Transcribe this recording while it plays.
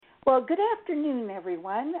Well, good afternoon,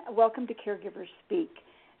 everyone. Welcome to Caregivers Speak.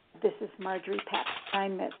 This is Margery Pabst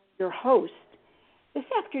Steinmetz, your host. This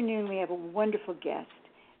afternoon we have a wonderful guest,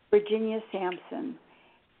 Virginia Simpson.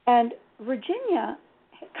 And Virginia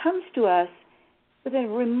comes to us with a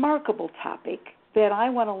remarkable topic that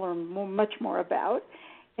I want to learn much more about,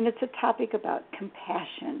 and it's a topic about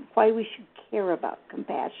compassion, why we should care about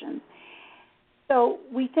compassion. So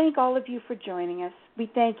we thank all of you for joining us.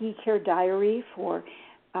 We thank eCareDiary for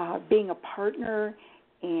being a partner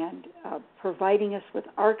and providing us with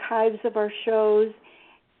archives of our shows.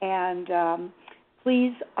 And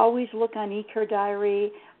please always look on eCareDiary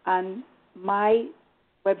on my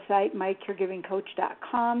website,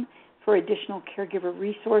 mycaregivingcoach.com, for additional caregiver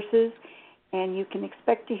resources. And you can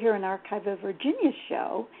expect to hear an archive of Virginia's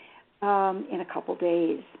show in a couple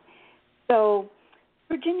days. So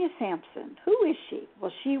Virginia Simpson, who is she?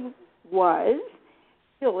 Well, she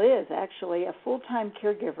still is actually, a full-time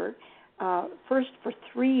caregiver, first for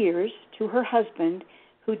 3 years to her husband,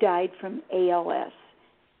 who died from ALS.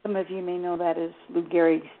 Some of you may know that as Lou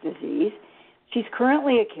Gehrig's disease. She's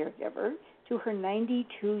currently a caregiver to her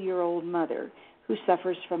 92-year-old mother, who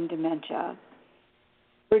suffers from dementia.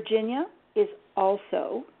 Virginia is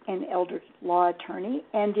also an elder law attorney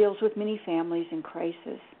and deals with many families in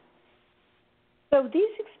crisis. So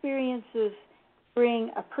these experiences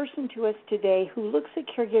bring a person to us today who looks at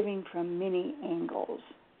caregiving from many angles.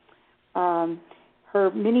 Her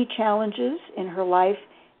many challenges in her life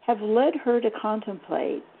have led her to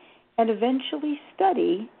contemplate and eventually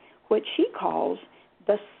study what she calls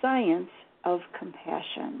the science of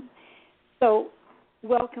compassion. So,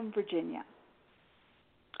 welcome, Virginia.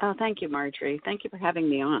 Oh, thank you, Margery. Thank you for having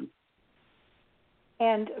me on.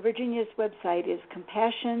 And Virginia's website is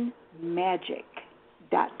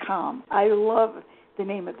compassionmagic.com. I love the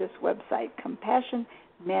name of this website,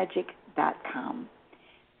 compassionmagic.com.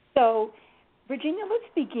 So, Virginia, let's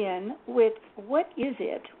begin with what is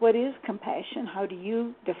it? What is compassion? How do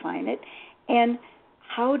you define it? And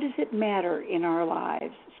how does it matter in our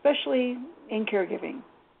lives, especially in caregiving?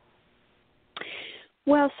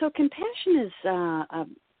 Well, so compassion is a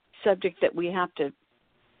subject that we have to,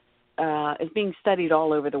 is being studied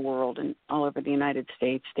all over the world and all over the United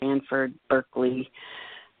States, Stanford, Berkeley.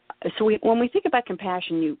 So when we think about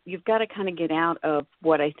compassion, you've got to kind of get out of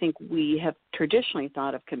what I think we have traditionally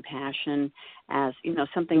thought of compassion as,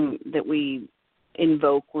 something that we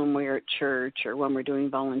invoke when we're at church or when we're doing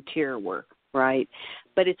volunteer work, right?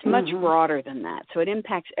 But it's much broader than that. So it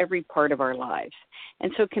impacts every part of our lives.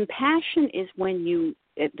 And so compassion is when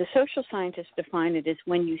the social scientists define it as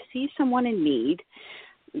when you see someone in need.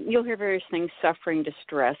 You'll hear various things, suffering,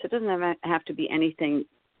 distress. It doesn't have to be anything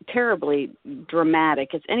terribly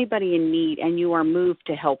dramatic. It's anybody in need, and you are moved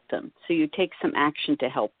to help them. So you take some action to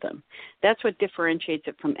help them. That's what differentiates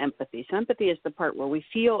it from empathy. So empathy is the part where we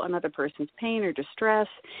feel another person's pain or distress.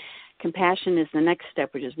 Compassion is the next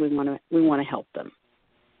step, which is we want to help them.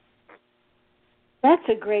 That's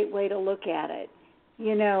a great way to look at it.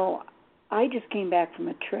 I just came back from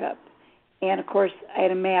a trip, and of course I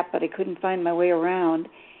had a map, but I couldn't find my way around.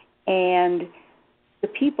 And the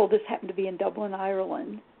people, this happened to be in Dublin,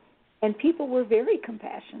 Ireland, and people were very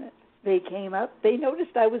compassionate. They came up, they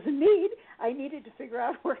noticed I was in need. I needed to figure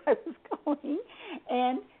out where I was going,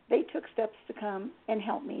 and they took steps to come and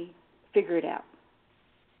help me figure it out.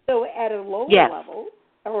 So at a lower level,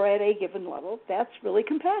 or at a given level, that's really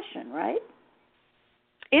compassion, right?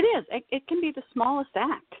 It is. It can be the smallest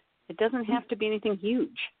act. It doesn't have to be anything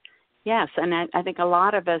huge. Yes, and I think a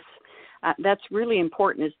lot of us, that's really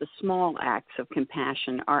important, is the small acts of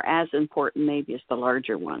compassion are as important maybe as the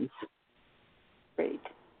larger ones. Great.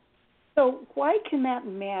 So why can that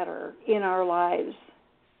matter in our lives?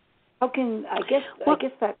 I guess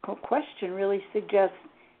that question really suggests,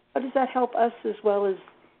 how does that help us as well as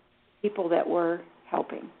people that we're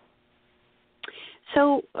helping?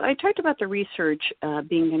 So I talked about the research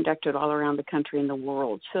being conducted all around the country and the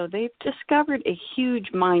world. So they've discovered a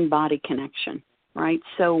huge mind-body connection, right?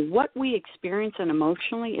 So what we experience and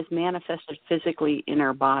emotionally is manifested physically in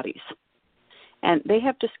our bodies. And they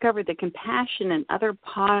have discovered that compassion and other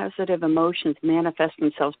positive emotions manifest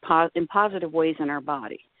themselves in positive ways in our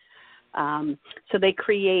body. So they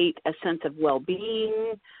create a sense of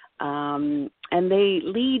well-being, and they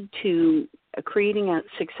lead to creating a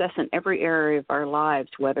success in every area of our lives,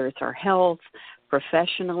 whether it's our health,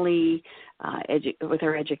 professionally, with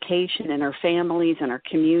our education and our families and our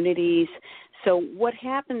communities. So what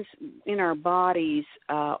happens in our bodies,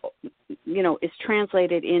 is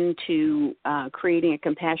translated into creating a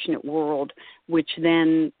compassionate world, which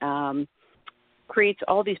then creates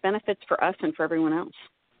all these benefits for us and for everyone else.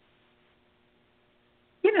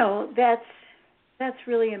 that's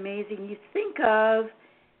really amazing. You think of,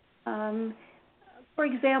 for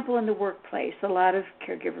example, in the workplace, a lot of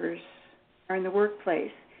caregivers are in the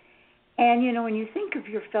workplace. And, when you think of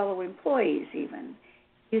your fellow employees even,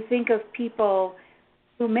 you think of people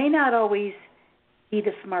who may not always be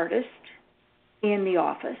the smartest in the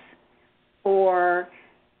office or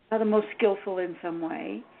are the most skillful in some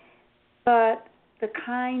way, but the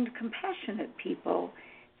kind, compassionate people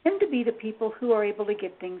tend to be the people who are able to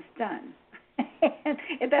get things done.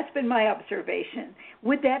 And that's been my observation.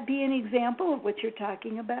 Would that be an example of what you're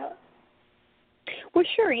talking about? Well,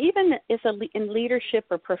 sure. Even in leadership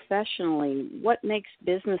or professionally, what makes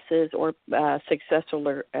businesses or successful,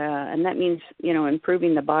 and that means,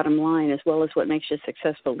 improving the bottom line as well as what makes you a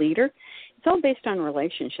successful leader, it's all based on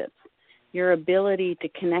relationships, your ability to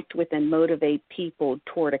connect with and motivate people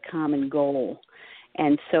toward a common goal.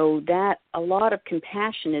 And so that a lot of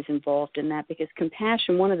compassion is involved in that, because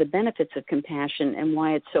compassion, one of the benefits of compassion and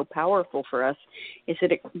why it's so powerful for us is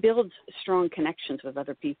that it builds strong connections with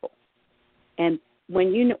other people. And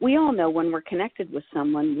we all know when we're connected with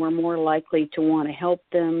someone, we're more likely to want to help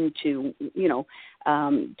them, to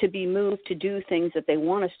be moved to do things that they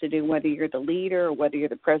want us to do, whether you're the leader or whether you're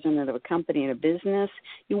the president of a company and a business.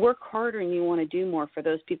 You work harder and you want to do more for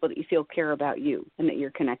those people that you feel care about you and that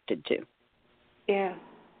you're connected to. Yeah.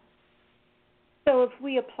 So if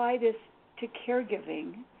we apply this to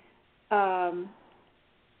caregiving,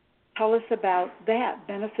 tell us about that,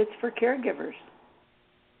 benefits for caregivers.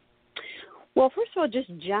 Well, first of all, just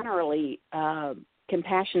generally,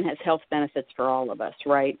 compassion has health benefits for all of us,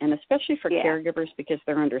 right? And especially for caregivers, because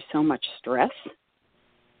they're under so much stress.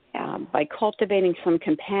 By cultivating some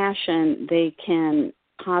compassion, they can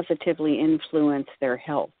positively influence their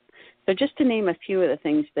health. So just to name a few of the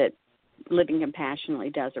things that living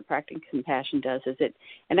compassionately does, or practicing compassion does, is it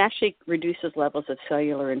actually reduces levels of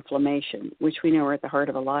cellular inflammation, which we know are at the heart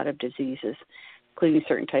of a lot of diseases, including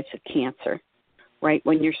certain types of cancer. Right?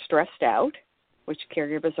 When you're stressed out, which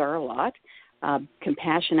caregivers are a lot,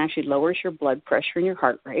 compassion actually lowers your blood pressure and your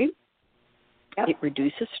heart rate. Yep. It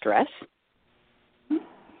reduces stress.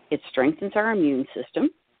 It strengthens our immune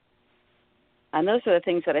system. And those are the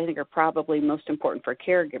things that I think are probably most important for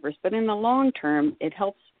caregivers. But in the long term, it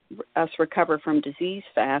helps us recover from disease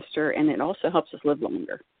faster, and it also helps us live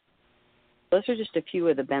longer. Those are just a few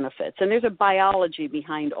of the benefits. And there's a biology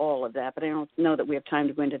behind all of that, but I don't know that we have time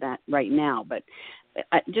to go into that right now. But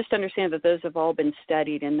just understand that those have all been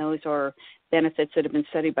studied, and those are benefits that have been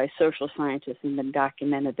studied by social scientists and been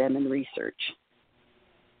documented them in research.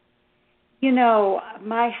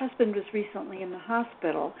 My husband was recently in the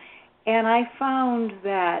hospital, and I found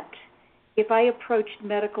that if I approached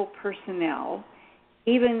medical personnel,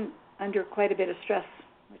 even under quite a bit of stress,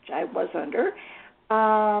 which I was under,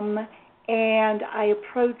 and I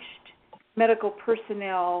approached medical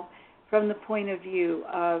personnel from the point of view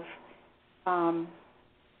of,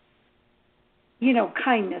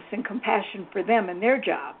 kindness and compassion for them and their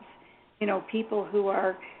jobs. People who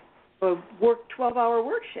work 12-hour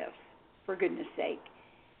work shifts, for goodness sake.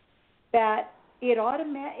 That it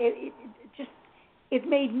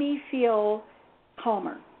made me feel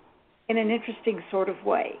calmer in an interesting sort of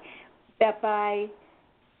way. That by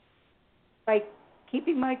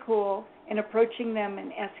keeping my cool and approaching them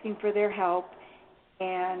and asking for their help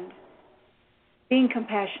and being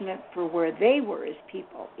compassionate for where they were as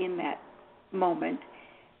people in that moment,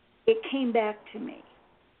 it came back to me.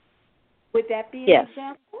 Would that be an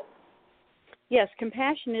example? Yes,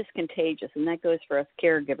 compassion is contagious, and that goes for us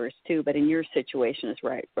caregivers too, but in your situation is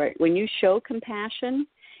right. When you show compassion,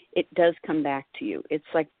 it does come back to you. It's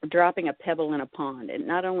like dropping a pebble in a pond. It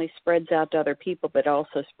not only spreads out to other people, but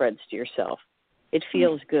also spreads to yourself. It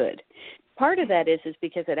feels good. Part of that is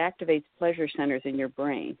because it activates pleasure centers in your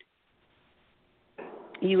brain.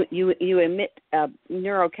 You emit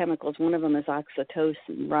neurochemicals. One of them is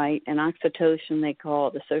oxytocin, right? And oxytocin,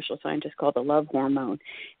 the social scientists call the love hormone,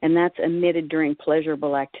 and that's emitted during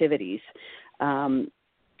pleasurable activities.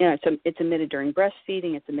 It's emitted during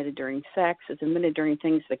breastfeeding, it's emitted during sex, it's emitted during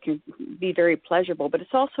things that can be very pleasurable, but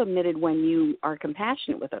it's also emitted when you are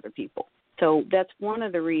compassionate with other people. So that's one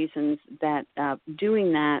of the reasons that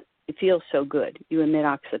doing that, it feels so good. You emit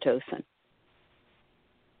oxytocin.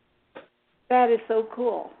 That is so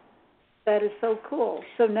cool.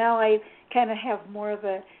 So now I kind of have more of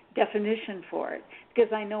a definition for it,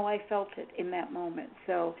 because I know I felt it in that moment.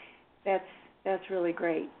 So that's really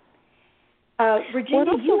great. Virginia, it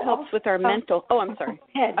also helps with our mental. Oh, I'm sorry.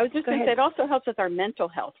 Go ahead. I was just going to say it also helps with our mental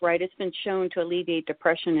health, right? It's been shown to alleviate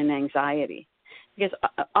depression and anxiety. Because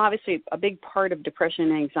obviously a big part of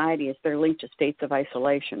depression and anxiety is they're linked to states of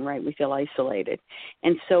isolation, right? We feel isolated.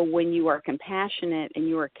 And so when you are compassionate and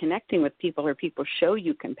you are connecting with people or people show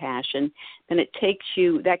you compassion, then it takes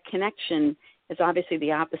you, that connection is obviously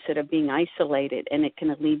the opposite of being isolated, and it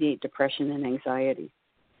can alleviate depression and anxiety.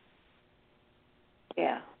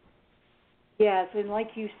 Yeah. Yes, and like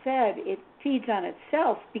you said, it feeds on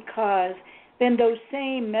itself, because then those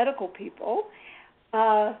same medical people,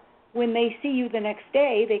 when they see you the next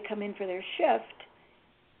day, they come in for their shift,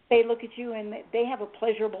 they look at you and they have a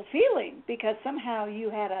pleasurable feeling because somehow you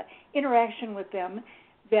had an interaction with them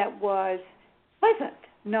that was pleasant,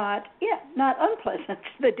 not unpleasant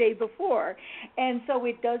the day before. And so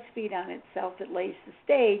it does feed on itself. It lays the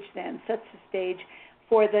stage then, sets the stage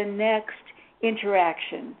for the next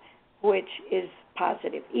interaction, which is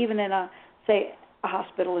positive, even in a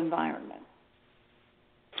hospital environment.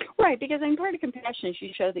 Right, because in part of compassion is you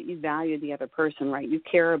show that you value the other person, right? You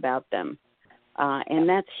care about them, and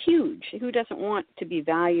that's huge. Who doesn't want to be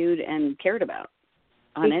valued and cared about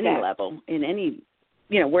on any level, in any,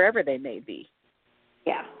 wherever they may be?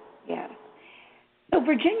 Yeah. So,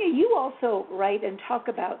 Virginia, you also write and talk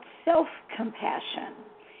about self-compassion.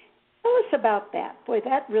 Tell us about that. Boy,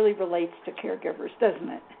 that really relates to caregivers, doesn't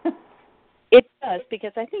it? It does,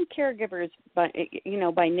 because I think caregivers, by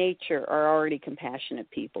nature, are already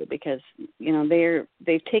compassionate people, because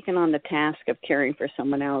they've taken on the task of caring for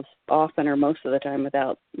someone else often or most of the time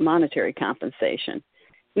without monetary compensation.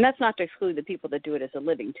 And that's not to exclude the people that do it as a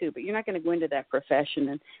living too. But you're not going to go into that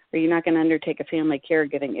profession, or you're not going to undertake a family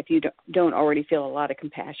caregiving if you don't already feel a lot of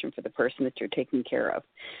compassion for the person that you're taking care of.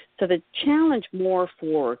 So the challenge more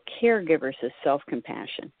for caregivers is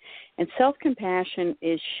self-compassion. And self-compassion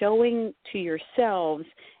is showing to yourselves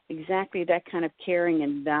exactly that kind of caring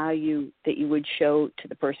and value that you would show to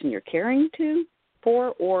the person you're caring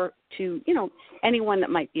for, or to, anyone that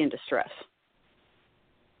might be in distress.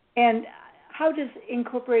 And how does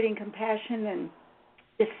incorporating compassion and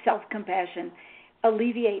this self-compassion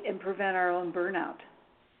alleviate and prevent our own burnout?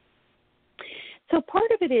 So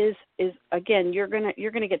part of it is again, you're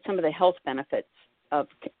gonna get some of the health benefits of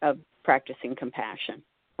practicing compassion,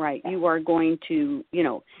 right? You are going to,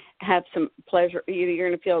 have some pleasure. You're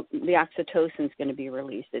going to feel the oxytocin is going to be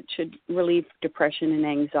released. It should relieve depression and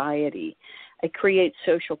anxiety. It creates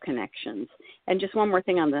social connections. And just one more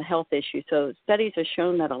thing on the health issue. So studies have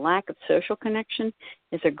shown that a lack of social connection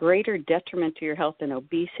is a greater detriment to your health than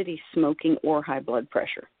obesity, smoking, or high blood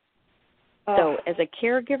pressure. So as a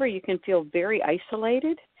caregiver, you can feel very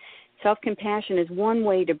isolated. Self-compassion is one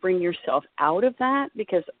way to bring yourself out of that,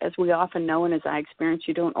 because as we often know, and as I experience,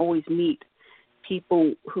 you don't always meet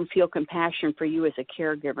people who feel compassion for you as a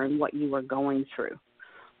caregiver and what you are going through,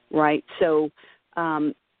 right? So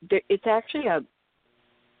it's actually a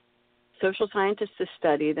social scientists to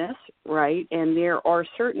study this, right? And there are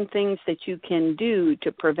certain things that you can do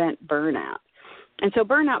to prevent burnout. And so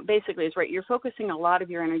burnout basically is, right, you're focusing a lot of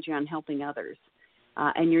your energy on helping others,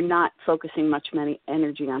 and you're not focusing much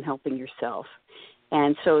energy on helping yourself.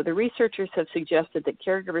 And so the researchers have suggested that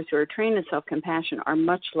caregivers who are trained in self-compassion are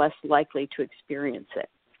much less likely to experience it.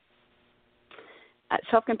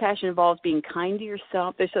 Self-compassion involves being kind to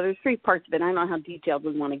yourself. There's three parts of it. I don't know how detailed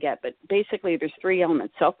we want to get, but basically there's three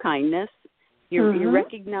elements. Self-kindness. You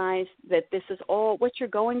recognize that this is all, what you're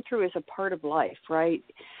going through is a part of life, right?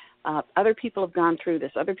 Other people have gone through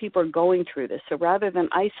this. Other people are going through this. So rather than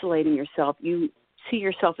isolating yourself, you see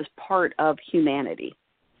yourself as part of humanity.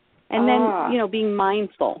 And then, being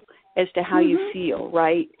mindful as to how you feel,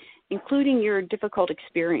 right, including your difficult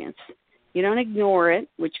experience. You don't ignore it,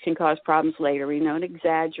 which can cause problems later. You don't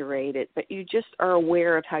exaggerate it, but you just are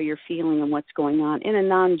aware of how you're feeling and what's going on in a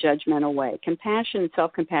non-judgmental way. Compassion and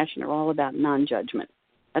self-compassion are all about non-judgment.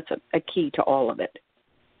 That's a key to all of it.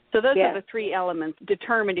 So those are the three elements.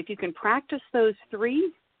 Determined if you can practice those three,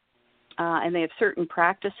 and they have certain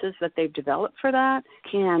practices that they've developed for that,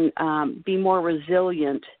 can be more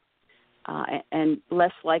resilient and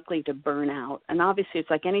less likely to burn out. And obviously, it's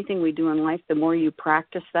like anything we do in life, the more you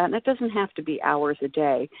practice that, and it doesn't have to be hours a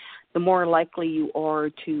day, the more likely you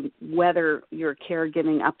are to weather your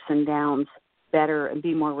caregiving ups and downs better and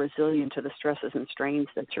be more resilient to the stresses and strains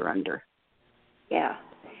that you're under. Yeah,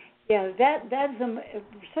 that's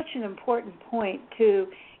such an important point, too.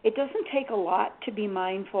 It doesn't take a lot to be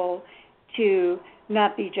mindful, to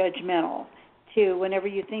not be judgmental, to whenever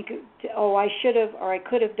you think, I should have or I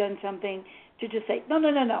could have done something, to just say,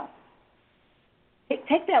 no.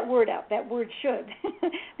 Take that word out, that word should,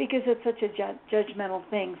 because it's such a judgmental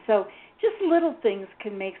thing. So just little things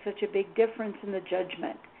can make such a big difference in the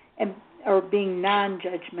judgment or being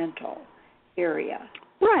non-judgmental area.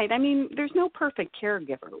 Right. I mean, there's no perfect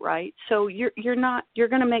caregiver, right? So you're going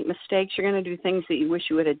to make mistakes. You're going to do things that you wish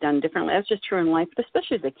you would have done differently. That's just true in life, but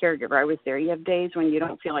especially as a caregiver. I was there. You have days when you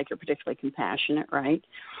don't feel like you're particularly compassionate, right?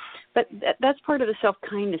 But that's part of the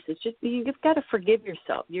self-kindness. It's just you've got to forgive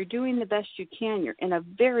yourself. You're doing the best you can. You're in a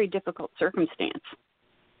very difficult circumstance.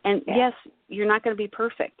 And yes, you're not going to be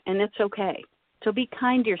perfect, and it's okay. So be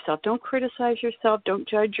kind to yourself. Don't criticize yourself. Don't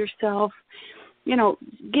judge yourself. You know,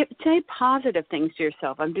 say positive things to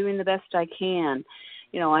yourself. I'm doing the best I can.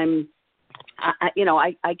 You know, I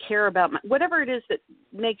care about whatever it is that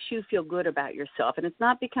makes you feel good about yourself. And it's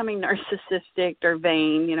not becoming narcissistic or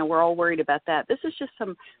vain. You know, we're all worried about that. This is just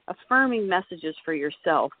some affirming messages for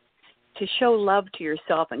yourself to show love to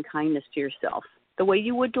yourself and kindness to yourself the way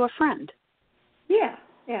you would to a friend. Yeah.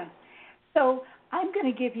 So I'm going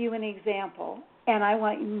to give you an example, and I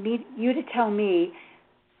want you to tell me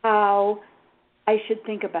how I should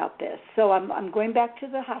think about this. So I'm going back to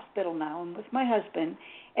the hospital now, and with my husband,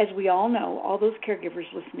 as we all know, all those caregivers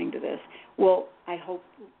listening to this will, I hope,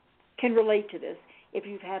 can relate to this if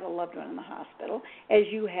you've had a loved one in the hospital, as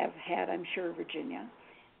you have had, I'm sure, Virginia.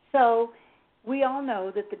 So we all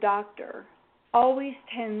know that the doctor always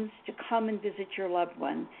tends to come and visit your loved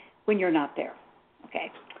one when you're not there. Okay.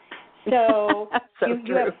 So,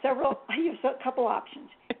 you have a couple options.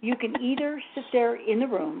 You can either sit there in the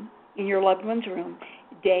room, in your loved one's room,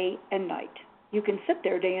 day and night. You can sit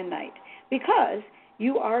there day and night because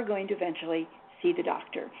you are going to eventually see the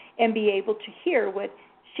doctor and be able to hear what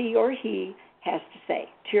she or he has to say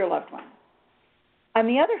to your loved one. On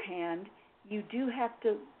the other hand, you do have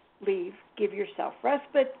to leave, give yourself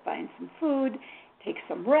respite, find some food, take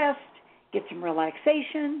some rest, get some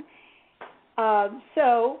relaxation.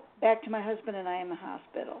 So back to my husband and I in the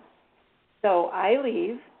hospital. So I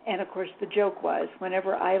leave, and of course the joke was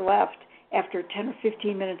whenever I left, after 10 or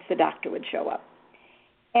 15 minutes, the doctor would show up.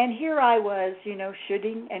 And here I was,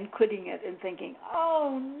 shooting and quitting it and thinking,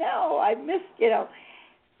 oh no, I missed,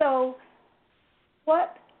 So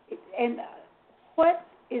what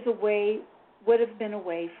would have been a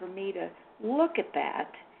way for me to look at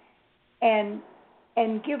that and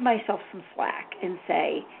give myself some slack and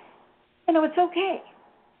say, it's okay.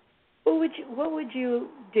 What would you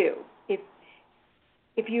do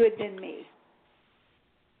if you had been me?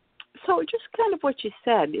 So just kind of what you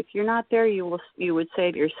said. If you're not there, you would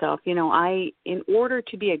say to yourself, in order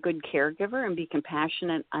to be a good caregiver and be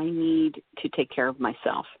compassionate, I need to take care of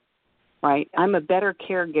myself. Right? I'm a better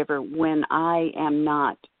caregiver when I am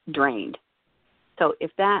not drained. So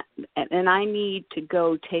and I need to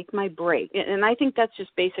go take my break. And I think that's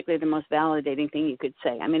just basically the most validating thing you could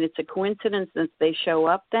say. I mean, it's a coincidence that they show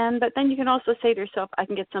up then, but then you can also say to yourself, I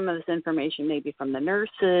can get some of this information maybe from the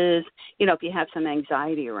nurses, if you have some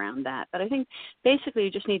anxiety around that. But I think basically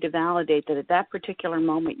you just need to validate that at that particular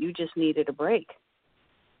moment you just needed a break.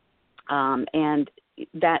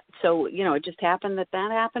 It just happened that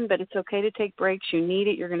happened, but it's okay to take breaks. You need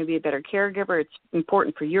it. You're going to be a better caregiver. It's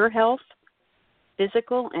important for your health,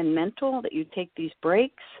 physical and mental, that you take these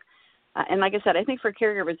breaks. And like I said, I think for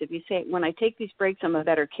caregivers, if you say, when I take these breaks, I'm a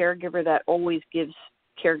better caregiver, that always gives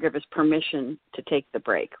caregivers permission to take the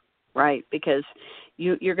break, right? Because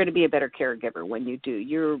you're going to be a better caregiver when you do.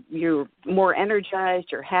 You're more energized,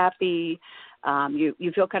 you're happy,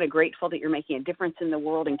 you feel kind of grateful that you're making a difference in the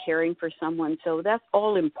world and caring for someone. So that's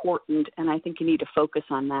all important, and I think you need to focus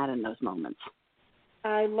on that in those moments.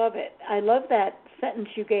 I love it. I love that sentence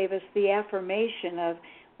you gave us, the affirmation of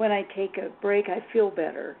when I take a break, I feel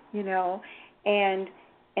better, and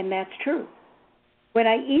that's true. When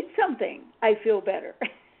I eat something, I feel better.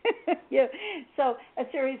 Yeah. So a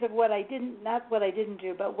series of not what I didn't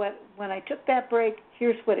do, but when I took that break,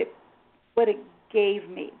 here's what it gave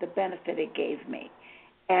me, the benefit it gave me,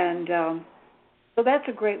 and so that's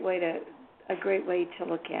a great way to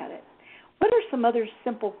look at it. What are some other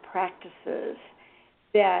simple practices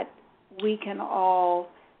that we can all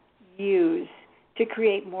use to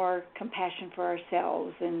create more compassion for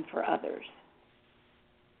ourselves and for others?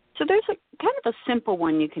 So there's a kind of a simple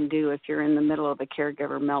one you can do if you're in the middle of a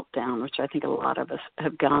caregiver meltdown, which I think a lot of us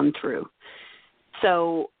have gone through.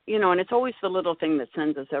 So, and it's always the little thing that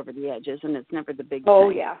sends us over the edges, and it's never the big thing. Oh,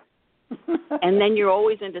 yeah. And then you're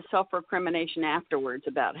always into self-recrimination afterwards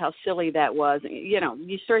about how silly that was.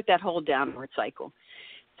 You start that whole downward cycle.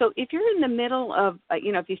 So if you're in the middle of,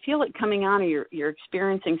 if you feel it coming on or you're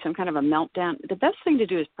experiencing some kind of a meltdown, the best thing to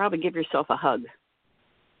do is probably give yourself a hug.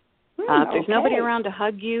 If there's nobody around to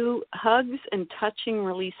hug you, hugs and touching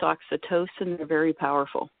release oxytocin. They're very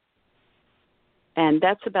powerful. And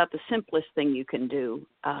that's about the simplest thing you can do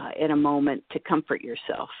in a moment to comfort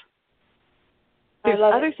yourself. There's I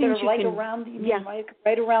love other it. things Sort of you like can, around, you yeah. mean like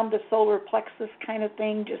right around the solar plexus kind of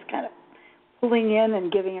thing, just kind of pulling in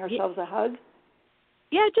and giving ourselves a hug?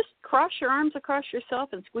 Yeah, just cross your arms across yourself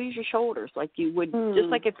and squeeze your shoulders like you would, just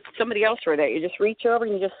like if somebody else were there. You just reach over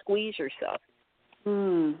and you just squeeze yourself.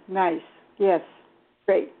 Nice. Yes.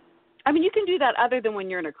 Great. I mean, you can do that other than when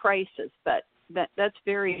you're in a crisis, but that's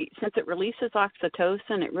very, since it releases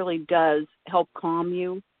oxytocin, it really does help calm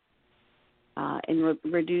you and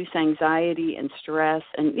reduce anxiety and stress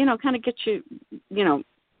and, kind of get you,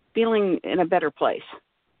 feeling in a better place.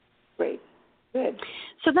 Great. Good.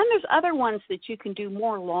 So then there's other ones that you can do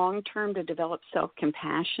more long-term to develop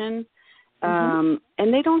self-compassion. And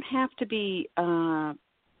they don't have to be,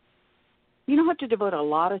 you don't have to devote a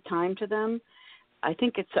lot of time to them. I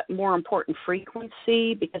think it's a more important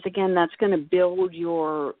frequency because, again, that's going to build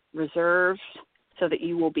your reserves so that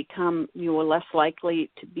you will less likely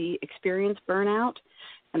to experience burnout.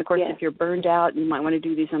 And, of course, if you're burned out, you might want to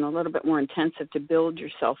do these in a little bit more intensive to build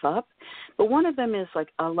yourself up. But one of them is like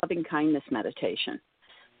a loving kindness meditation.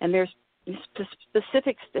 And there's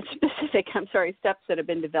specific steps that have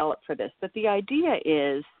been developed for this. But the idea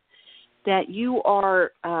is that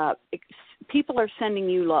people are sending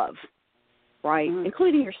you love, right?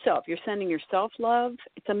 Including yourself. You're sending yourself love.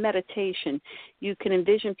 It's a meditation. You can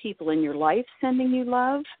envision people in your life sending you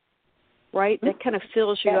love, right? That kind of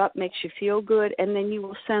fills you up, makes you feel good, and then you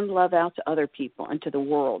will send love out to other people and to the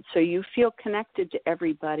world. So you feel connected to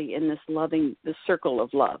everybody in this circle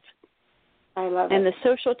of love. I love it. And the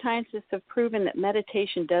social scientists have proven that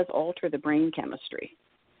meditation does alter the brain chemistry,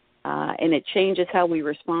 and it changes how we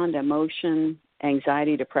respond to emotion,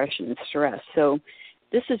 anxiety, depression, and stress. So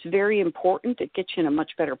this is very important. It gets you in a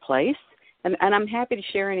much better place. And I'm happy to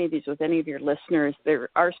share any of these with any of your listeners. There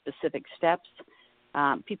are specific steps.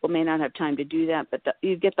 People may not have time to do that, but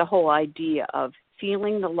you get the whole idea of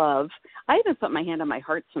feeling the love. I even put my hand on my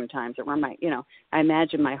heart sometimes, or where I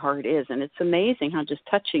imagine my heart is, and it's amazing how just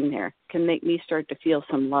touching there can make me start to feel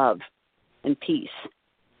some love and peace.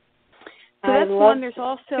 So that's one. There's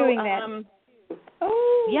also doing that.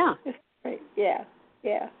 That's great. Yeah.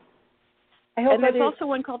 I hope. And there's also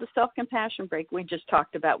one called the self-compassion break we just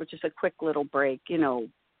talked about, which is a quick little break.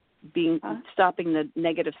 Stopping the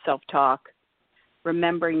negative self-talk.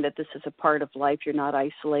 Remembering that this is a part of life. You're not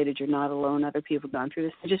isolated. You're not alone. Other people have gone through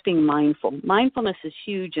this. Just being mindful. Mindfulness is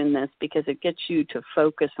huge in this because it gets you to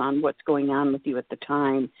focus on what's going on with you at the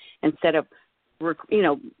time instead of,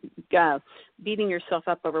 beating yourself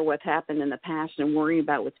up over what happened in the past and worrying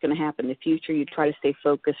about what's going to happen in the future. You try to stay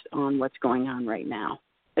focused on what's going on right now.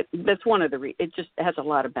 That's one of it just has a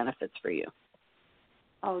lot of benefits for you.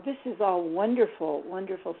 Oh, this is all wonderful,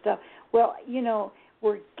 wonderful stuff. Well,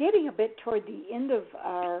 we're getting a bit toward the end of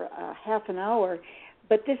our half an hour,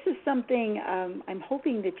 but this is something I'm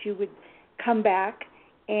hoping that you would come back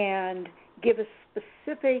and give us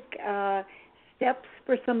specific steps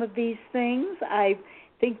for some of these things. I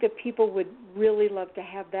think that people would really love to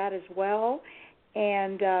have that as well,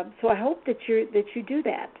 and so I hope that you do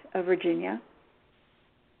that, Virginia.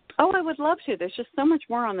 Oh, I would love to. There's just so much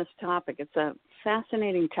more on this topic. It's a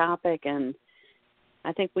fascinating topic, and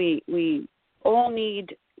I think we all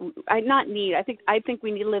I think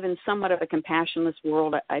we need to live in somewhat of a compassionless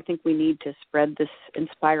world. I think we need to spread this,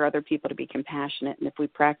 inspire other people to be compassionate, and if we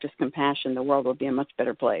practice compassion, the world will be a much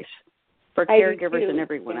better place for caregivers and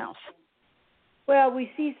everyone else. Well,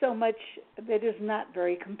 we see so much that is not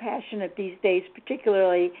very compassionate these days,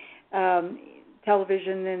 particularly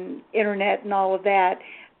television and internet and all of that.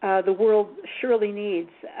 The world surely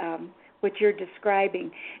needs what you're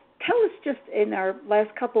describing. Tell us just in our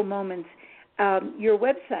last couple moments, your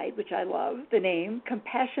website, which I love, the name,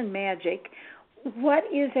 Compassion Magic. What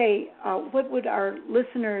would our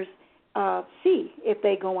listeners see if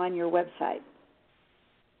they go on your website?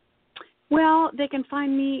 Well, they can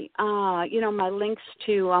find me, my links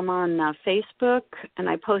I'm on Facebook, and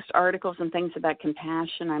I post articles and things about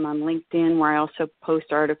compassion. I'm on LinkedIn, where I also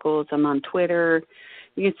post articles. I'm on Twitter.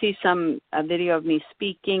 You can see a video of me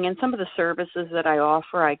speaking and some of the services that I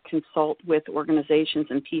offer. I consult with organizations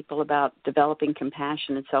and people about developing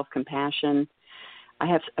compassion and self-compassion. I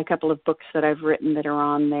have a couple of books that I've written that are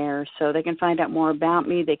on there, so they can find out more about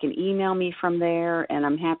me. They can email me from there, and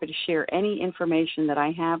I'm happy to share any information that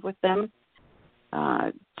I have with them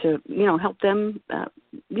to help them,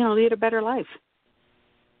 lead a better life.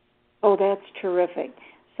 Oh, that's terrific.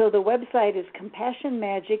 So the website is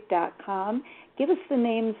compassionmagic.com. Give us the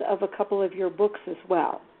names of a couple of your books as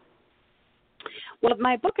well. Well,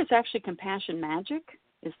 my book is actually Compassion Magic.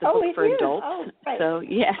 Is the book for adults. Oh, right. So,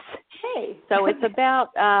 yes. Hey. So it's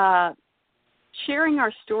about sharing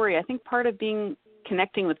our story. I think part of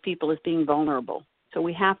connecting with people is being vulnerable. So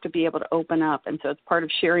we have to be able to open up. And so it's part of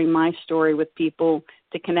sharing my story with people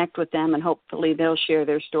to connect with them, and hopefully they'll share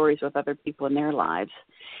their stories with other people in their lives.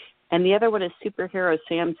 And the other one is Superhero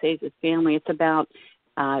Sam Saves His Family. It's about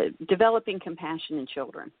developing compassion in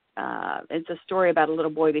children. It's a story about a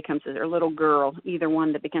little boy or a little girl, either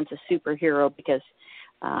one, that becomes a superhero because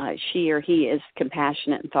she or he is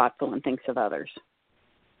compassionate and thoughtful and thinks of others.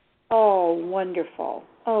 Oh, wonderful.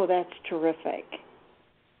 Oh, that's terrific.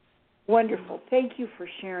 Wonderful. Thank you for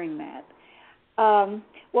sharing that.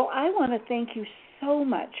 Well, I want to thank you so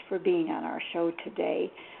much for being on our show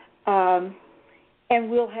today. And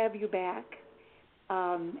we'll have you back.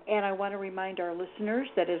 And I want to remind our listeners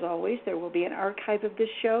that, as always, there will be an archive of this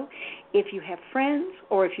show. If you have friends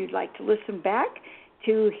or if you'd like to listen back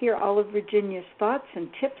to hear all of Virginia's thoughts and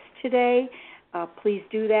tips today, please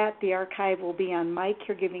do that. The archive will be on My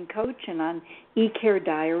Caregiving Coach and on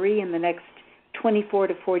eCareDiary in the next 24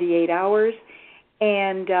 to 48 hours.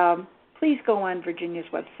 And please go on Virginia's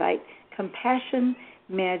website,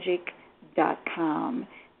 CompassionMagic.com.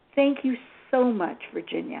 Thank you so much,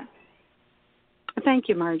 Virginia. Thank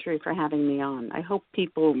you, Margery, for having me on. I hope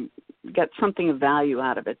people get something of value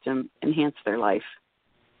out of it to enhance their life.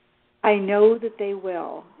 I know that they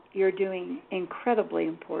will. You're doing incredibly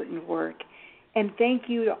important work. And thank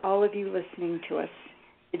you to all of you listening to us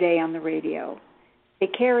today on the radio.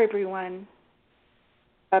 Take care, everyone.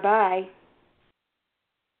 Bye-bye.